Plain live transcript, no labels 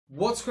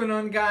What's going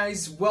on,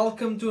 guys?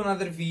 Welcome to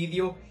another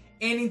video,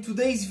 and in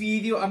today's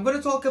video I'm going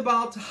to talk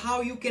about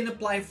how you can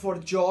apply for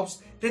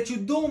jobs that you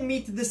don't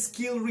meet the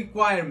skill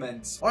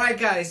requirements. Alright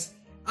guys,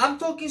 I'm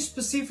talking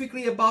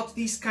specifically about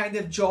these kind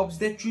of jobs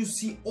that you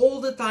see all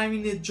the time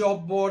in the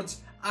job boards,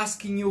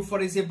 asking you,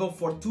 for example,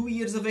 for 2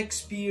 years of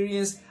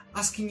experience,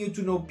 asking you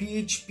to know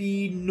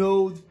PHP,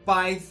 Node,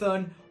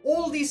 Python,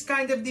 all these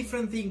kind of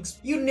different things.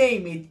 You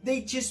name it,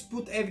 they just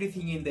put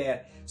everything in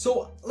there.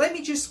 So let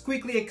me just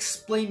quickly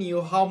explain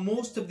you how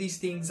most of these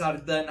things are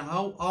done,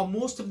 how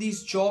most of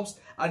these jobs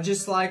are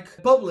just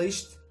like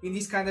published in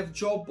these kind of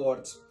job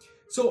boards.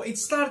 So it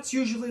starts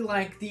usually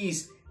like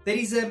this. There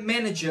is a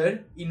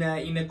manager in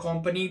a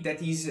company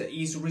that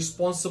is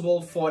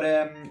responsible for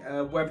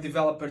a web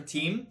developer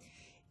team.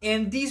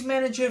 And this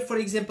manager, for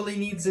example, he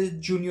needs a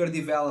junior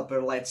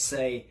developer, let's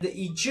say.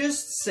 He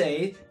just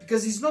say,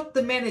 because it's not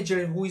the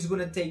manager who is going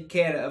to take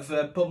care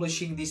of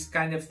publishing these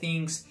kind of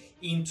things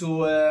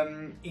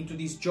into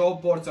these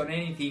job boards or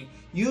anything.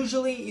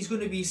 Usually it's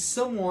going to be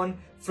someone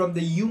from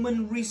the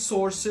human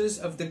resources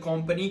of the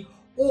company,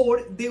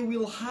 or they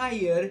will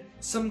hire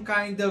some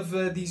kind of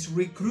these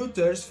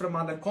recruiters from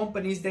other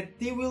companies that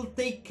they will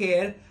take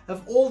care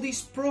of all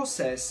this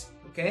process.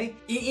 Okay?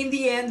 In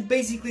the end,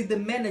 basically the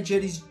manager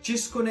is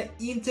just gonna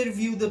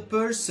interview the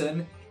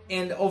person,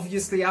 and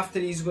obviously after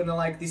he's gonna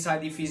like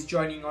decide if he's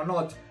joining or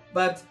not.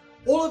 But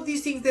all of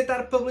these things that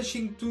are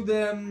publishing to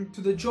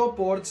the job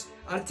boards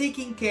are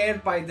taken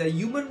care by the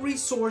human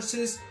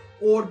resources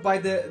or by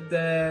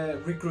the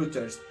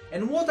recruiters.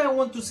 And what I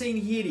want to say in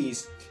here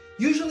is,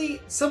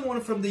 usually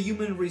someone from the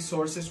human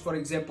resources, for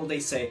example, they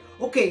say,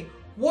 okay,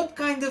 what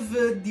kind of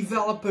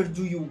developer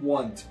do you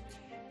want?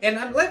 And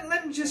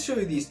let me just show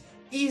you this.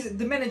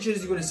 The manager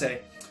is going to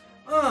say,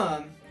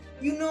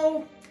 you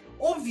know,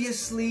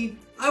 obviously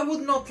I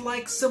would not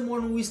like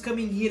someone who is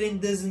coming here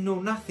and doesn't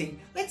know nothing.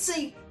 Let's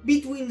say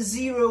between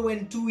 0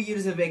 and 2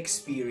 years of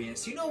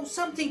experience. You know,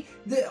 something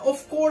that,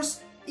 of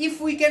course,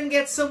 if we can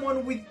get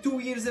someone with 2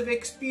 years of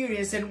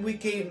experience and we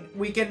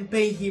can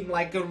pay him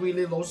like a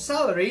really low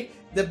salary,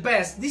 the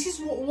best. This is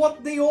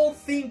what they all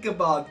think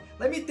about.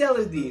 Let me tell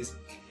you this.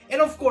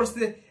 And of course,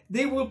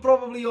 they will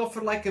probably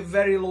offer like a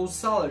very low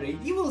salary.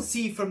 You will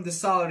see from the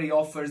salary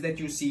offers that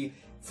you see,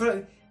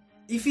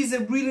 if it's a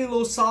really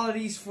low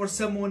salary for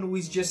someone who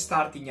is just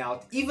starting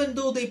out. Even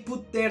though they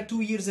put their 2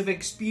 years of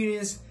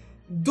experience,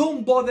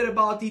 don't bother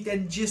about it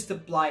and just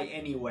apply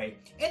anyway.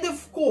 And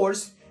of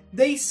course,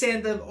 they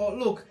send them, oh,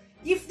 look,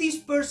 if this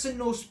person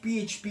knows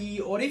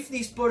PHP, or if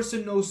this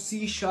person knows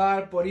C#,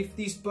 or if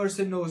this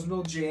person knows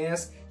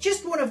Node.js,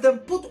 just one of them,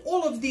 put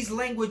all of these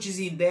languages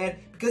in there,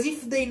 because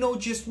if they know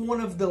just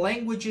one of the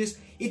languages,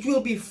 it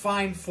will be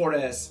fine for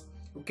us,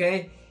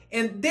 okay?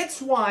 And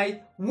that's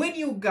why when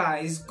you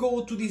guys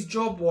go to these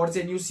job boards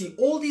and you see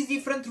all these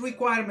different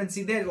requirements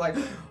in there, like,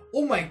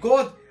 oh my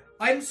god,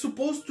 I'm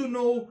supposed to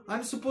know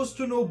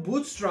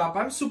Bootstrap,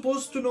 I'm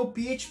supposed to know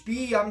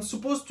PHP, I'm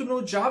supposed to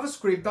know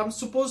JavaScript, I'm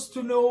supposed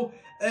to know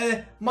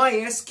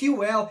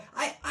MySQL.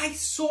 I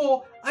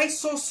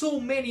saw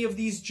so many of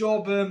these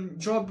job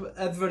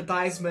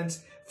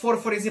advertisements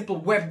for example,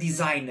 web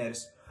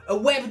designers. A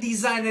web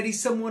designer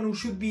is someone who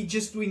should be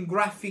just doing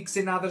graphics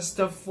and other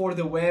stuff for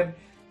the web,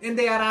 and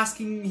they are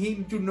asking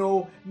him to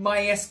know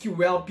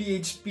MySQL,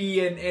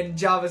 PHP and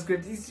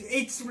JavaScript.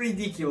 It's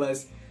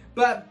ridiculous.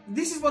 But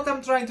this is what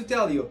I'm trying to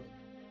tell you.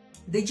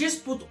 They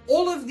just put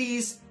all of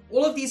these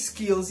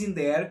skills in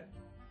there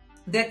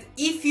that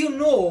if you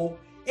know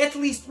at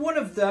least one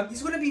of them,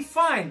 it's gonna be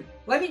fine.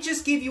 Let me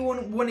just give you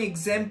one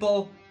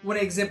example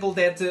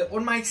that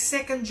on my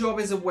second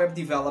job as a web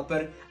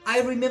developer,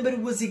 I remember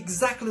it was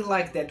exactly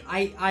like that.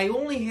 I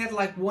only had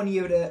like 1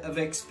 year of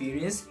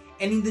experience,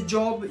 and in the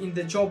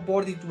job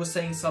board it was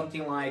saying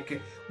something like,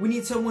 we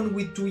need someone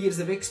with 2 years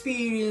of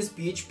experience,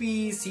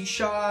 PHP, C#,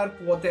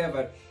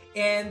 whatever.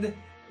 And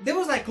there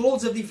was like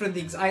loads of different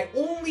things. I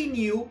only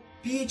knew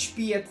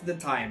PHP at the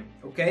time,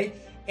 okay?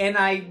 And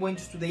I went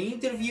to the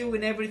interview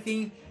and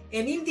everything.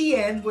 And in the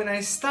end, when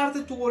I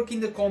started to work in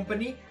the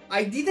company,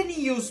 I didn't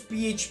use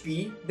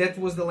PHP. That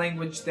was the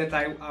language that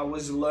I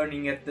was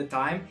learning at the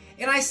time.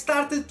 And I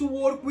started to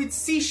work with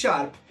C#.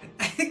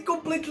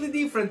 Completely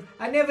different.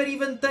 I never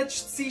even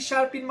touched C#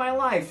 in my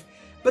life.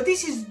 But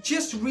this is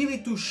just really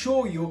to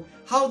show you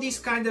how these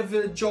kind of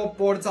job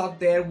boards out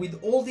there with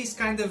all these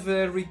kind of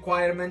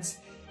requirements,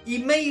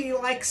 it may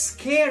like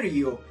scare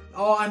you.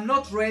 Oh, I'm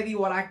not ready,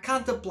 or I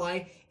can't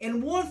apply.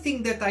 And one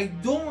thing that I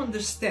don't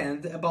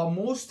understand about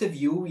most of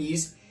you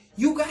is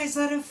you guys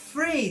are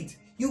afraid.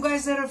 You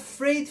guys are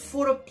afraid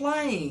for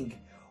applying.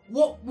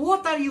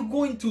 What are you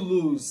going to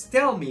lose?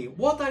 Tell me,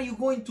 what are you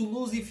going to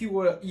lose if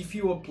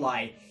you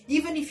apply?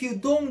 Even if you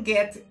don't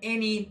get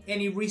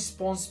any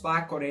response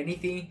back or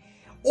anything,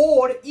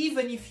 or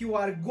even if you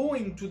are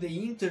going to the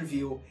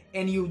interview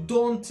and you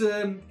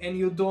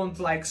don't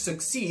like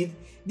succeed.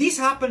 This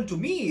happened to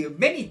me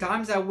many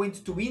times. I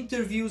went to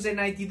interviews and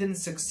I didn't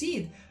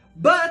succeed.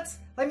 But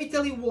let me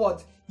tell you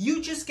what,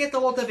 you just get a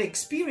lot of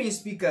experience,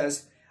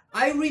 because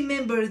I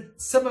remember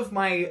some of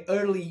my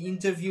early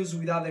interviews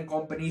with other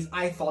companies.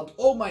 I thought,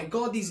 oh my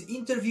god, this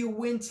interview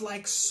went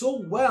like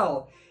so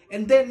well.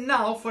 And then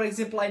now, for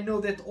example, I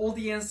know that all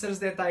the answers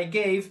that I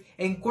gave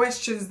and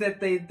questions that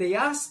they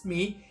asked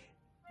me,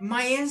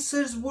 my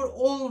answers were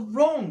all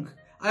wrong.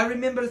 I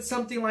remembered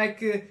something like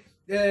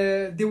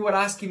they were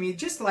asking me,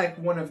 just like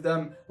one of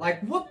them,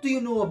 like, what do you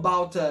know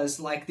about us?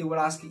 Like they were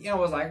asking, and I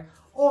was like,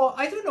 oh,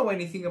 I don't know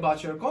anything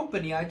about your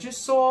company. I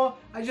just saw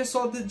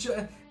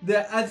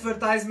the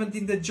advertisement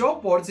in the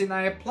job boards and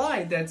I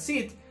applied. That's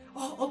it.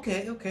 Oh,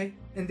 okay.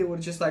 And they were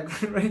just like,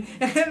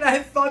 and I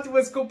thought it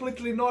was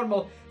completely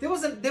normal. There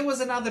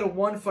was another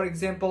one, for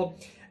example,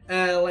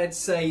 let's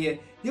say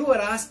they were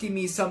asking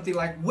me something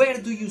like, where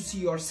do you see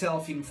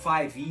yourself in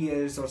 5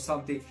 years or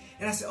something?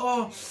 And I said,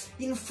 oh,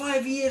 in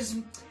 5 years,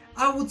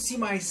 I would see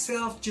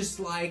myself just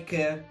like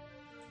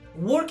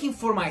working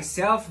for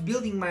myself,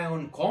 building my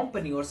own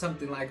company or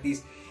something like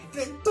this.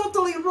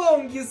 Totally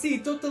wrong, you see,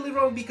 totally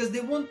wrong, because they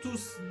want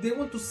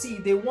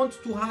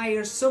to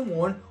hire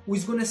someone who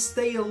is gonna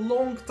stay a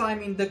long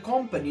time in the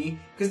company,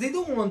 because they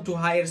don't want to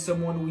hire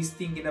someone who is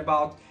thinking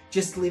about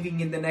just living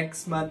in the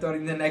next month or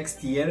in the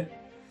next year.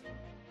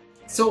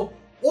 So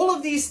all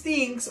of these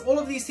things,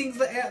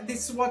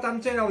 this is what I'm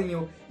telling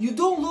you. You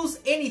don't lose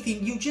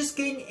anything, you just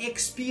gain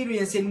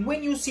experience. And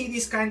when you see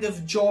this kind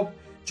of job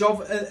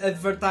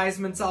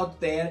advertisements out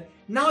there,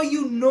 now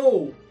you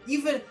know.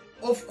 Even,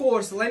 of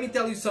course, let me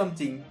tell you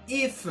something.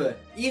 If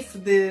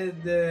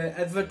the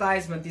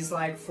advertisement is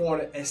like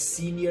for a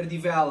senior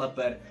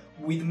developer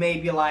with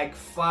maybe like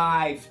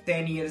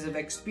 5-10 years of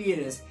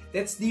experience,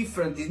 that's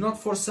different. It's not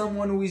for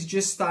someone who is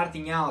just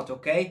starting out,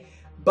 okay?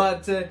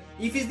 But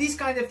if it's this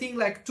kind of thing,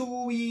 like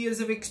 2 years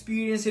of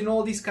experience and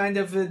all these kind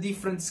of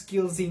different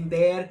skills in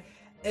there,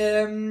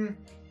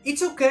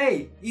 it's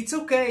okay. It's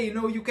okay, you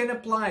know, you can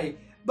apply.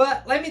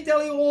 But let me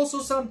tell you also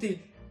something.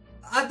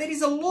 There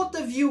is a lot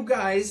of you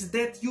guys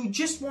that you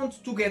just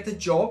want to get a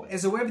job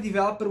as a web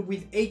developer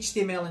with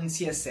HTML and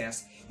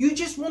CSS. You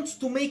just want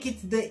to make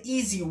it the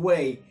easy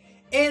way.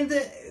 And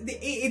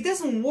it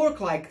doesn't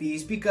work like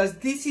this, because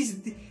this is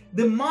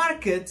the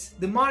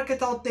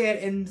market out there,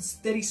 and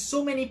there is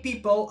so many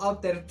people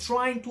out there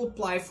trying to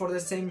apply for the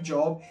same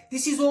job.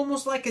 This is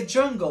almost like a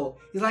jungle.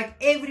 It's like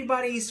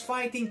everybody is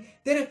fighting.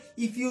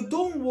 If you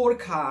don't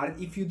work hard,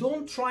 if you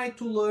don't try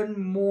to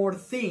learn more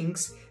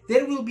things,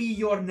 there will be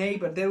your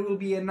neighbor, there will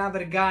be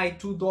another guy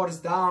 2 doors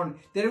down,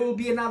 there will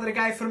be another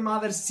guy from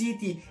another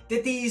city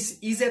that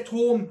is at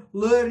home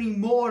learning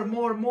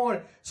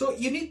more. So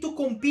you need to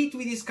compete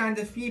with this kind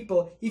of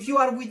people. If you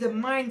are with the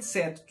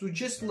mindset to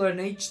just learn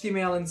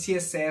HTML and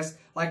CSS,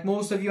 like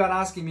most of you are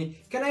asking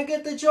me, can I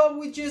get a job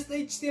with just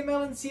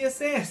HTML and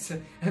CSS?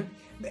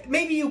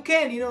 Maybe you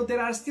can, you know, there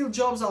are still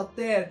jobs out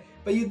there,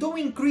 but you don't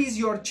increase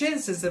your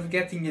chances of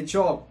getting a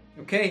job,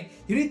 okay?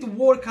 You need to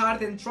work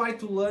hard and try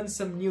to learn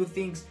some new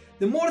things.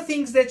 The more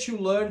things that you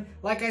learn,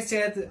 like I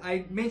said,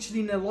 I mentioned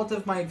in a lot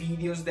of my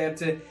videos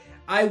that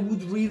I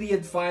would really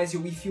advise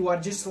you, if you are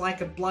just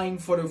like applying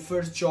for a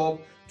first job,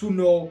 to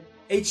know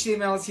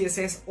HTML,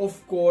 CSS,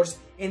 of course,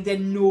 and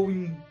then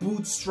knowing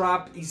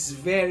Bootstrap is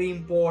very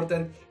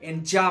important,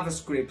 and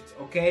JavaScript,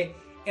 okay?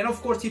 And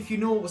of course, if you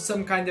know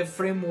some kind of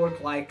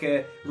framework like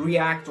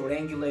React or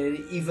Angular,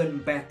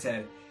 even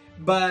better.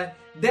 But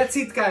that's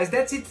it, guys,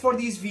 that's it for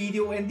this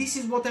video, and this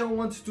is what I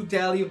want to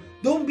tell you.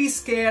 Don't be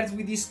scared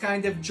with this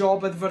kind of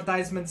job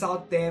advertisements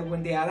out there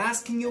when they are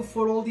asking you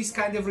for all these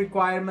kind of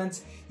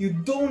requirements. You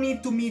don't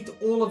need to meet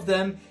all of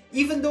them,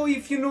 even though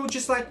if you know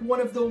just like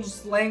one of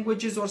those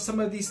languages or some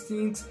of these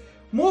things,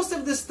 most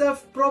of the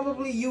stuff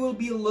probably you will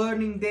be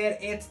learning there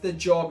at the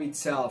job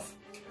itself.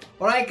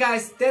 Alright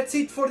guys, that's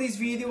it for this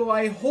video.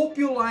 I hope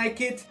you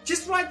like it.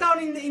 Just write down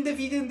in the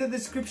video in the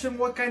description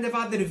what kind of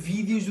other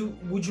videos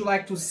would you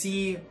like to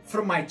see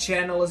from my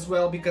channel as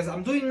well, because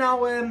I'm doing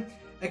now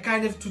a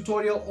kind of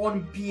tutorial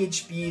on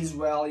PHP as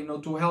well, you know,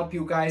 to help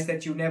you guys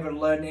that you never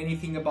learn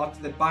anything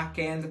about the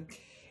backend.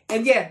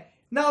 And yeah,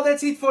 now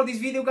that's it for this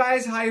video,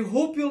 guys. I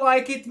hope you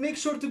like it. Make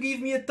sure to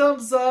give me a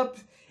thumbs up,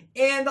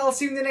 and I'll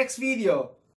see you in the next video.